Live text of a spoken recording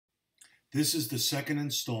This is the second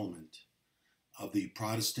installment of the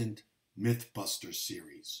Protestant Mythbuster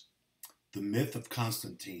series, The Myth of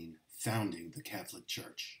Constantine Founding the Catholic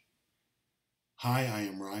Church. Hi, I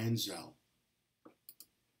am Ryan Zell.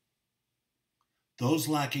 Those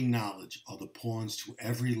lacking knowledge are the pawns to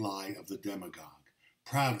every lie of the demagogue.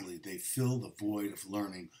 Proudly they fill the void of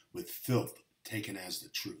learning with filth taken as the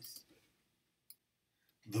truth.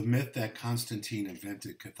 The myth that Constantine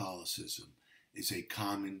invented Catholicism is a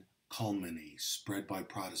common calumny spread by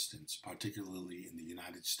Protestants, particularly in the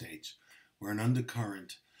United States, where an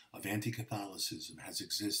undercurrent of anti-Catholicism has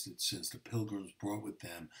existed since the Pilgrims brought with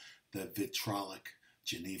them the vitriolic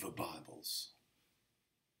Geneva Bibles.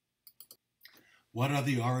 What are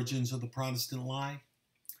the origins of the Protestant lie?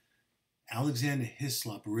 Alexander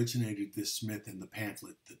Hislop originated this myth in the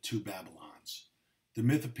pamphlet, The Two Babylons. The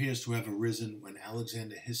myth appears to have arisen when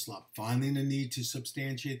Alexander Hislop, finding the need to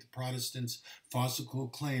substantiate the Protestants' farcical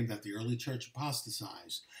claim that the early church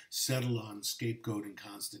apostatized, settled on scapegoating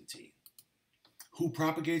Constantine. Who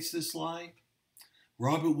propagates this lie?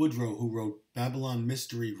 Robert Woodrow, who wrote Babylon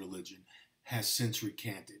Mystery Religion, has since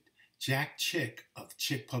recanted. Jack Chick of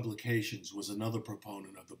Chick Publications was another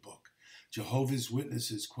proponent of the book. Jehovah's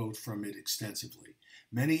Witnesses quote from it extensively.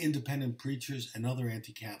 Many independent preachers and other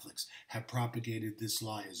anti-Catholics have propagated this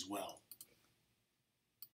lie as well.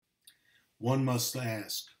 One must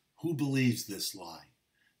ask, who believes this lie?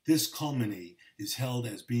 This calumny is held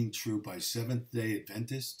as being true by Seventh-day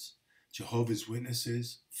Adventists, Jehovah's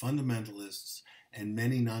Witnesses, fundamentalists, and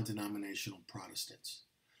many non-denominational Protestants.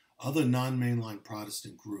 Other non-mainline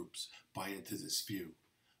Protestant groups buy into this view.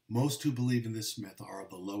 Most who believe in this myth are of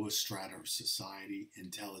the lowest strata of society,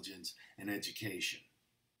 intelligence, and education.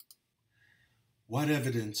 What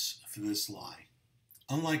evidence for this lie?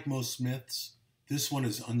 Unlike most myths, this one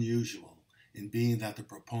is unusual in being that the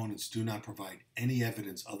proponents do not provide any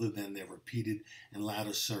evidence other than their repeated and loud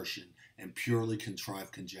assertion and purely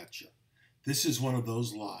contrived conjecture. This is one of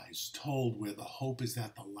those lies told where the hope is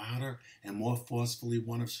that the louder and more forcefully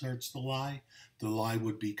one asserts the lie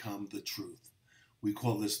would become the truth. We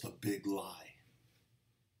call this the big lie.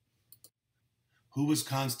 Who was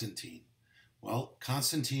Constantine? Well,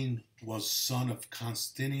 Constantine was son of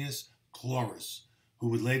Constantius Chlorus, who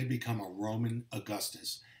would later become a Roman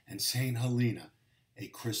Augustus, and Saint Helena, a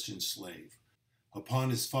Christian slave.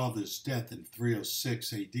 Upon his father's death in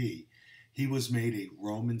 306 AD, he was made a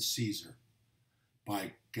Roman Caesar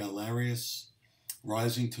by Galerius,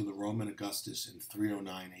 rising to the Roman Augustus in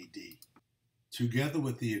 309 AD. Together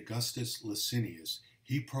with the Augustus Licinius,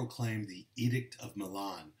 he proclaimed the Edict of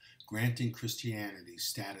Milan, granting Christianity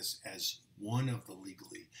status as one of the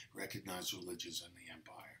legally recognized religions in the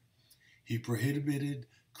empire. He prohibited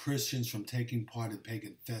Christians from taking part in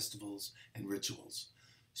pagan festivals and rituals.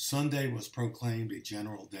 Sunday was proclaimed a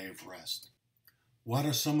general day of rest. What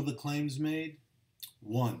are some of the claims made?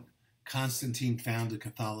 1. Constantine founded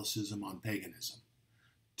Catholicism on paganism.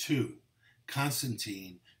 2.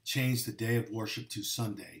 Constantine changed the day of worship to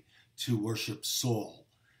Sunday to worship Sol,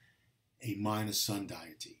 a minor sun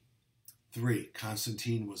deity. 3.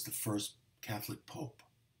 Constantine was the first Catholic pope.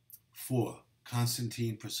 4.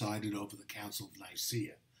 Constantine presided over the Council of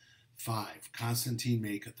Nicaea. 5. Constantine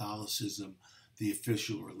made Catholicism the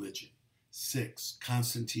official religion. 6.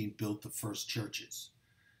 Constantine built the first churches.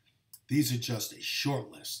 These are just a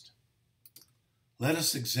short list. Let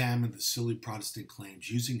us examine the silly Protestant claims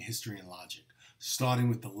using history and logic, starting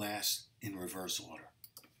with the last in reverse order.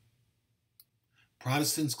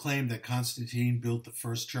 Protestants claim that Constantine built the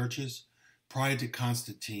first churches. Prior to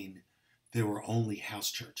Constantine, there were only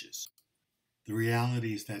house churches. The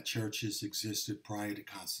reality is that churches existed prior to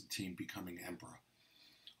Constantine becoming emperor.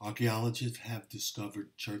 Archaeologists have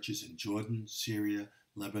discovered churches in Jordan, Syria,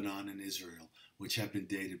 Lebanon, and Israel, which have been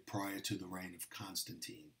dated prior to the reign of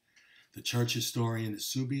Constantine. The church historian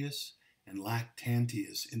Eusebius and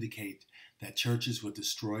Lactantius indicate that churches were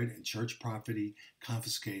destroyed and church property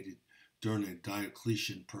confiscated during the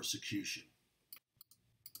Diocletian persecution.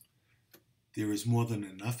 There is more than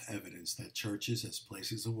enough evidence that churches as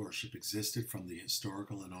places of worship existed from the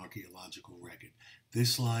historical and archaeological record.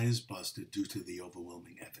 This lie is busted due to the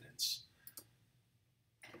overwhelming evidence.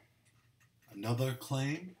 Another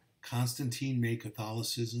claim, Constantine made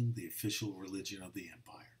Catholicism the official religion of the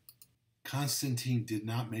empire. Constantine did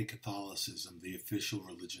not make Catholicism the official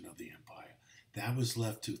religion of the empire. That was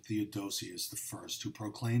left to Theodosius I, who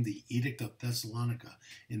proclaimed the Edict of Thessalonica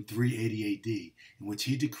in 380 AD, in which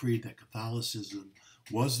he decreed that Catholicism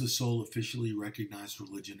was the sole officially recognized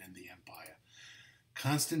religion in the empire.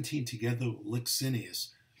 Constantine, together with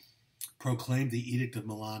Licinius, proclaimed the Edict of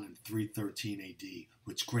Milan in 313 AD,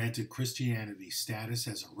 which granted Christianity status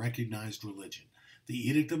as a recognized religion. The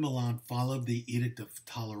Edict of Milan followed the Edict of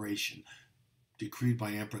Toleration, decreed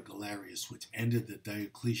by Emperor Galerius, which ended the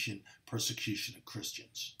Diocletian persecution of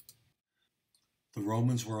Christians. The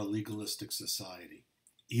Romans were a legalistic society.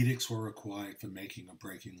 Edicts were required for making or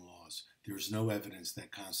breaking laws. There is no evidence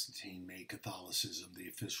that Constantine made Catholicism the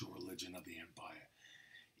official religion of the empire.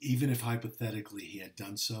 Even if hypothetically he had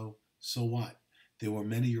done so, so what? There were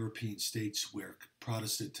many European states where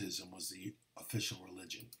Protestantism was the official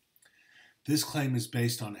religion. This claim is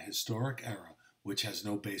based on a historic error which has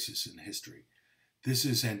no basis in history. This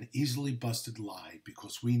is an easily busted lie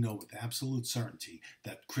because we know with absolute certainty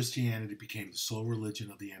that Christianity became the sole religion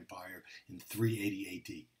of the empire in 380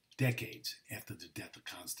 AD, decades after the death of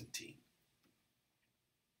Constantine.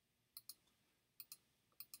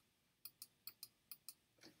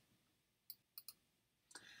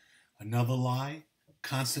 Another lie,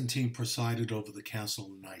 Constantine presided over the Council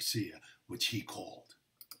of Nicaea, which he called.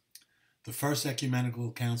 The First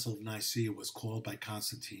Ecumenical Council of Nicaea was called by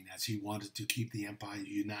Constantine as he wanted to keep the empire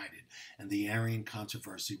united, and the Arian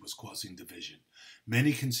controversy was causing division.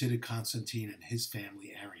 Many considered Constantine and his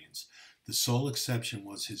family Arians. The sole exception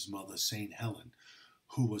was his mother, Saint Helen,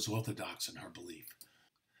 who was Orthodox in her belief.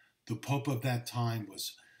 The Pope of that time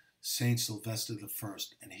was Saint Sylvester I,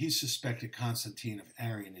 and he suspected Constantine of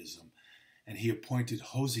Arianism, and he appointed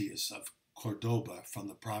Hosius of Cordoba from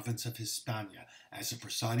the province of Hispania as a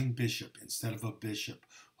presiding bishop instead of a bishop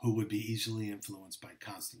who would be easily influenced by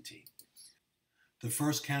Constantine. The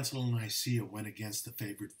First Council of Nicaea went against the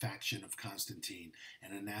favored faction of Constantine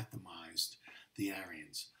and anathematized the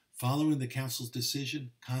Arians. Following the council's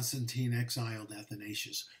decision, Constantine exiled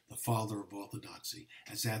Athanasius, the father of orthodoxy,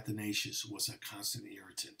 as Athanasius was a constant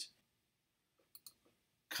irritant.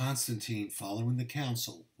 Constantine, following the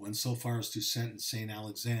council, went so far as to sentence St.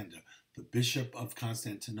 Alexander, the Bishop of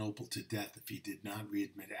Constantinople, to death if he did not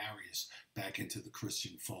readmit Arius back into the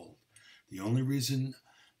Christian fold. The only reason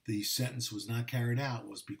the sentence was not carried out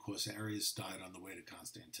was because Arius died on the way to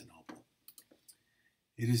Constantinople.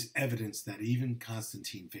 It is evidence that even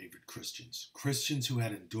Constantine favored Christians. Christians who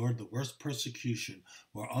had endured the worst persecution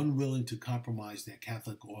were unwilling to compromise their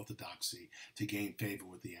Catholic orthodoxy to gain favor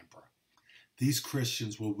with the emperor. These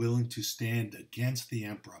Christians were willing to stand against the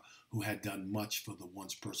emperor who had done much for the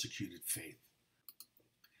once persecuted faith.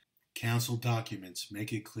 Council documents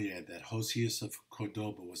make it clear that Hosius of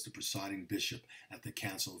Cordoba was the presiding bishop at the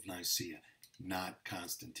Council of Nicaea, not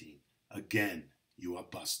Constantine. Again, you are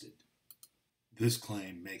busted. This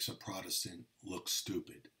claim makes a Protestant look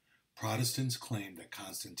stupid. Protestants claim that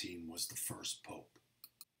Constantine was the first pope.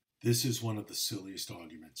 This is one of the silliest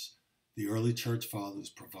arguments. The early church fathers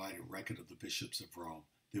provide a record of the bishops of Rome.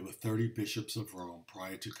 There were 30 bishops of Rome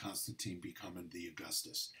prior to Constantine becoming the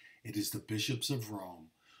Augustus. It is the bishops of Rome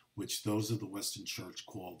which those of the Western Church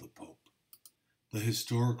call the Pope. The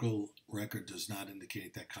historical record does not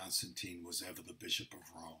indicate that Constantine was ever the bishop of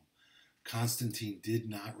Rome. Constantine did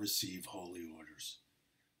not receive holy orders.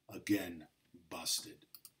 Again, busted.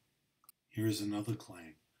 Here is another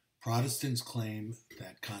claim. Protestants claim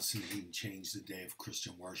that Constantine changed the day of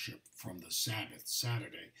Christian worship from the Sabbath,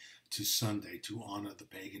 Saturday, to Sunday to honor the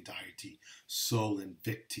pagan deity Sol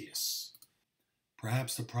Invictus.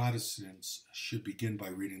 Perhaps the Protestants should begin by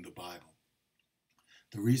reading the Bible.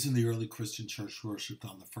 The reason the early Christian church worshipped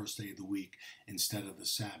on the first day of the week instead of the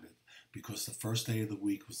Sabbath, because the first day of the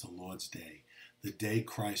week was the Lord's Day, the day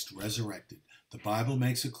Christ resurrected. The Bible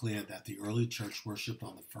makes it clear that the early church worshipped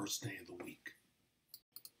on the first day of the week.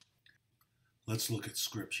 Let's look at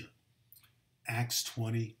Scripture. Acts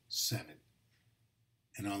 27.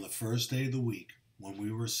 And on the first day of the week, when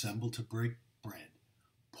we were assembled to break bread,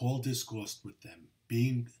 Paul discoursed with them,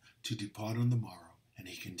 being to depart on the morrow, and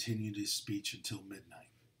he continued his speech until midnight.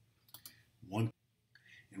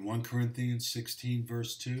 In 1 Corinthians 16,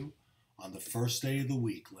 verse 2, on the first day of the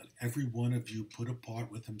week, let every one of you put apart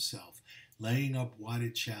with himself, laying up what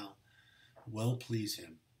it shall well please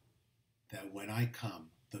him, that when I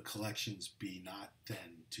come, the collections be not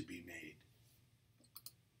then to be made.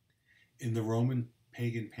 In the Roman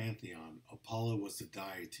pagan pantheon, Apollo was the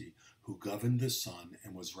deity who governed the sun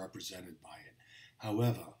and was represented by it.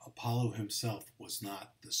 However, Apollo himself was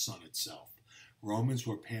not the sun itself. Romans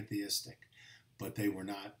were pantheistic, but they were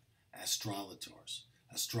not astrolotors.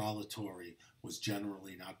 Astrolotory was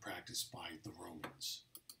generally not practiced by the Romans.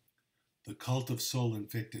 The cult of Sol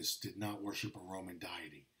Invictus did not worship a Roman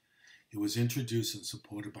deity. It was introduced and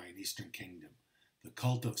supported by an Eastern kingdom. The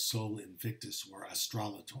cult of Sol Invictus were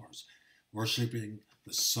astrolotors, worshipping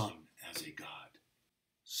the sun as a god.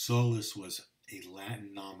 Solus was a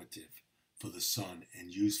Latin nominative, for the sun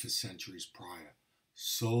and used for centuries prior.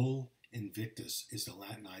 Sol Invictus is the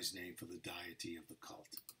Latinized name for the deity of the cult.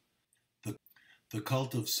 The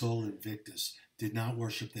cult of Sol Invictus did not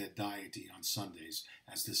worship their deity on Sundays,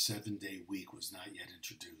 as the 7-day week was not yet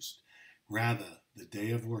introduced. Rather, the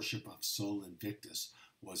day of worship of Sol Invictus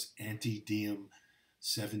was Ante Diem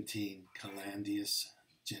 17 Calendius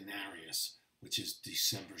Janarius, which is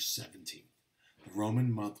December 17th. The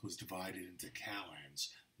Roman month was divided into calends,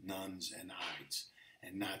 nuns, and ides,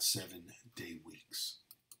 and not 7-day weeks.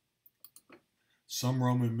 Some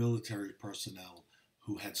Roman military personnel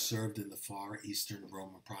who had served in the far eastern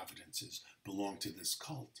Roman provinces belonged to this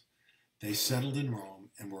cult. They settled in Rome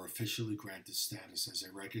and were officially granted status as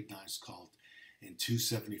a recognized cult in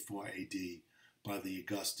 274 AD by the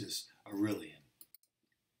Augustus Aurelian.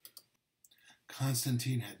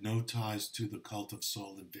 Constantine had no ties to the cult of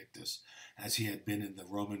Sol Invictus, as he had been in the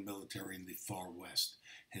Roman military in the far west,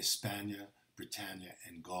 Hispania, Britannia,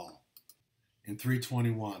 and Gaul. In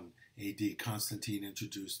 321 AD, Constantine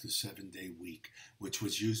introduced the 7-day week, which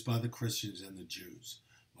was used by the Christians and the Jews.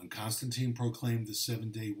 When Constantine proclaimed the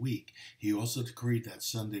 7-day week, he also decreed that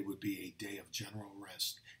Sunday would be a day of general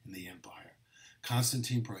rest in the empire.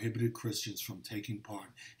 Constantine prohibited Christians from taking part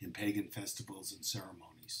in pagan festivals and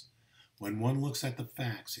ceremonies. When one looks at the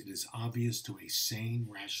facts, it is obvious to a sane,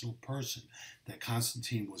 rational person that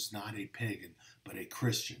Constantine was not a pagan, but a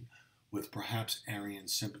Christian, with perhaps Arian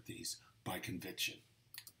sympathies by conviction.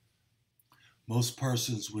 Most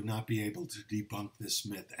persons would not be able to debunk this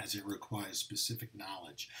myth, as it requires specific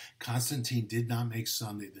knowledge. Constantine did not make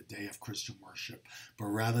Sunday the day of Christian worship, but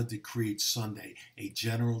rather decreed Sunday a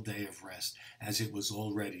general day of rest, as it was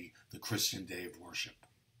already the Christian day of worship.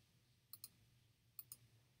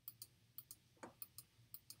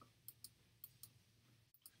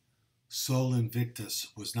 Sol Invictus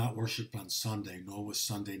was not worshipped on Sunday, nor was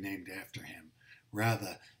Sunday named after him.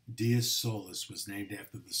 Rather, Dies Solis was named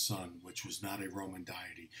after the sun, which was not a Roman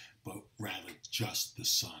deity, but rather just the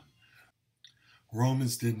sun.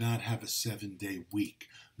 Romans did not have a 7-day week,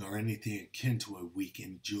 nor anything akin to a week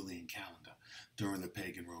in Julian calendar during the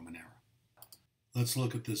pagan Roman era. Let's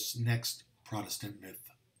look at this next Protestant myth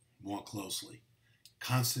more closely.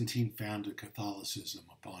 Constantine founded Catholicism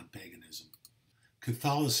upon paganism.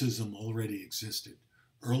 Catholicism already existed.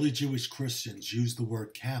 Early Jewish Christians used the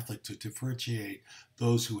word Catholic to differentiate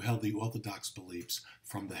those who held the Orthodox beliefs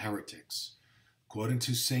from the heretics. According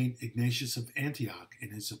to St. Ignatius of Antioch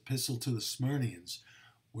in his Epistle to the Smyrnians,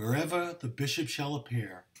 wherever the bishop shall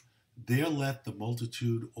appear, there let the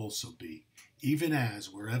multitude also be, even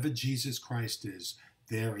as wherever Jesus Christ is,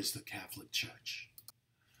 there is the Catholic Church.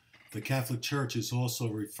 The Catholic Church is also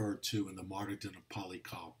referred to in the martyrdom of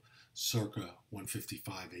Polycarp, circa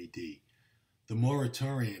 155 AD. The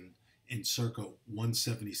Muratorian in circa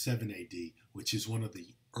 177 AD, which is one of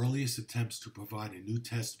the earliest attempts to provide a New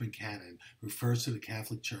Testament canon, refers to the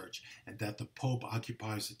Catholic Church and that the Pope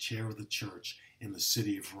occupies the chair of the Church in the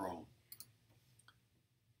city of Rome.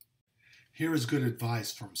 Here is good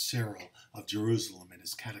advice from Cyril of Jerusalem in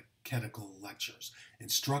his catechetical lectures.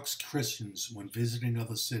 Instructs Christians when visiting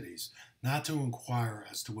other cities not to inquire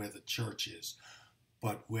as to where the church is,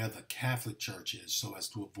 but where the Catholic Church is, so as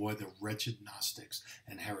to avoid the wretched Gnostics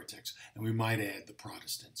and heretics, and we might add the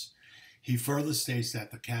Protestants. He further states that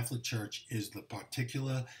the Catholic Church is the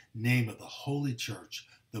particular name of the Holy Church,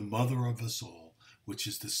 the mother of us all, which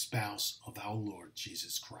is the spouse of our Lord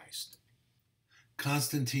Jesus Christ.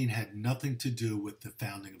 Constantine had nothing to do with the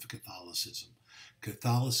founding of Catholicism.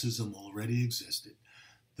 Catholicism already existed.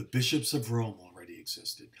 The bishops of Rome already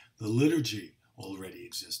existed. The liturgy already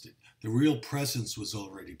existed. The real presence was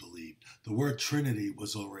already believed. The word Trinity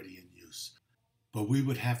was already in use. But we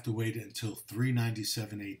would have to wait until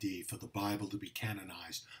 397 AD for the Bible to be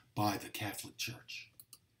canonized by the Catholic Church.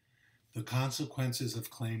 The consequences of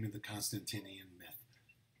claiming the Constantinian myth.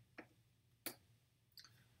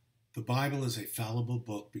 The Bible is a fallible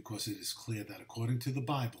book because it is clear that according to the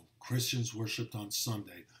Bible, Christians worshipped on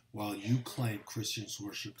Sunday, while you claim Christians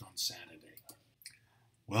worshipped on Saturday.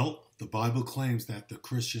 Well, the Bible claims that the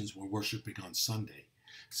Christians were worshiping on Sunday.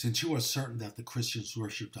 Since you are certain that the Christians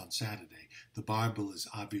worshipped on Saturday, the Bible is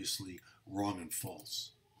obviously wrong and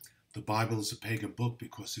false. The Bible is a pagan book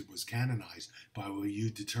because it was canonized by what you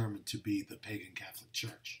determined to be the pagan Catholic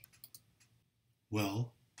Church.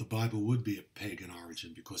 Well, the Bible would be a pagan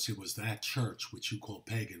origin because it was that church, which you call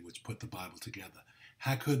pagan, which put the Bible together.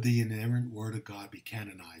 How could the inerrant Word of God be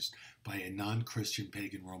canonized by a non-Christian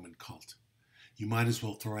pagan Roman cult? You might as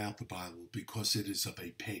well throw out the Bible because it is of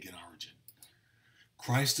a pagan origin.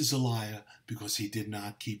 Christ is a liar because he did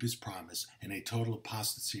not keep his promise, and a total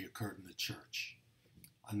apostasy occurred in the church.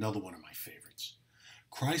 another one of my favorites.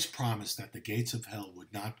 Christ promised that the gates of hell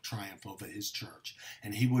would not triumph over his church,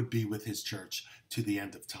 and he would be with his church to the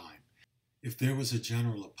end of time. If there was a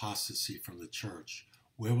general apostasy from the church,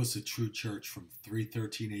 where was the true church from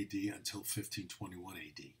 313 AD until 1521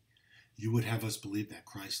 AD? You would have us believe that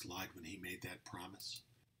Christ lied when he made that promise?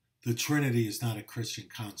 The Trinity is not a Christian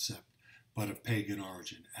concept, but of pagan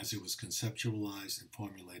origin, as it was conceptualized and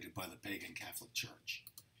formulated by the pagan Catholic Church.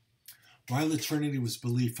 While the Trinity was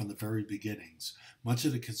believed from the very beginnings, much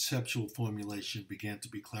of the conceptual formulation began to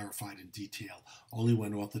be clarified in detail only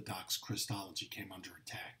when Orthodox Christology came under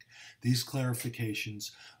attack. These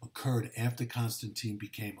clarifications occurred after Constantine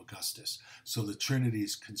became Augustus, so the Trinity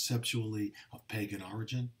is conceptually of pagan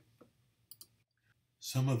origin.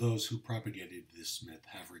 Some of those who propagated this myth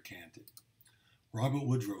have recanted. Robert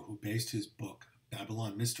Woodrow, who based his book,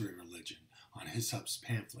 Babylon Mystery Religion, on Hyssop's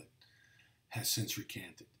pamphlet, has since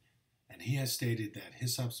recanted, and he has stated that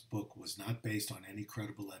Hyssop's book was not based on any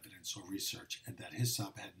credible evidence or research, and that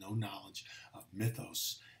Hyssop had no knowledge of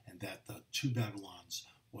mythos, and that the two Babylons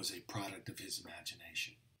was a product of his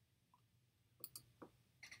imagination.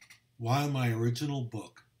 While my original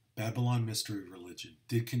book, Babylon Mystery Religion,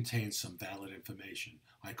 did contain some valid information,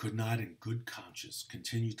 I could not in good conscience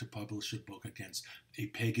continue to publish a book against a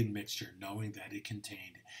pagan mixture, knowing that it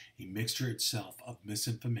contained a mixture itself of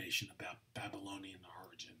misinformation about Babylonian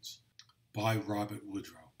origins. By Robert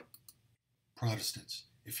Woodrow. Protestants,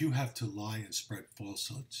 if you have to lie and spread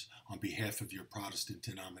falsehoods on behalf of your Protestant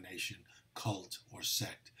denomination, cult, or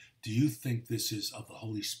sect, do you think this is of the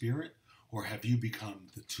Holy Spirit, or have you become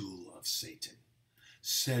the tool of Satan?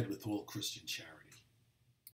 Said with all Christian charity.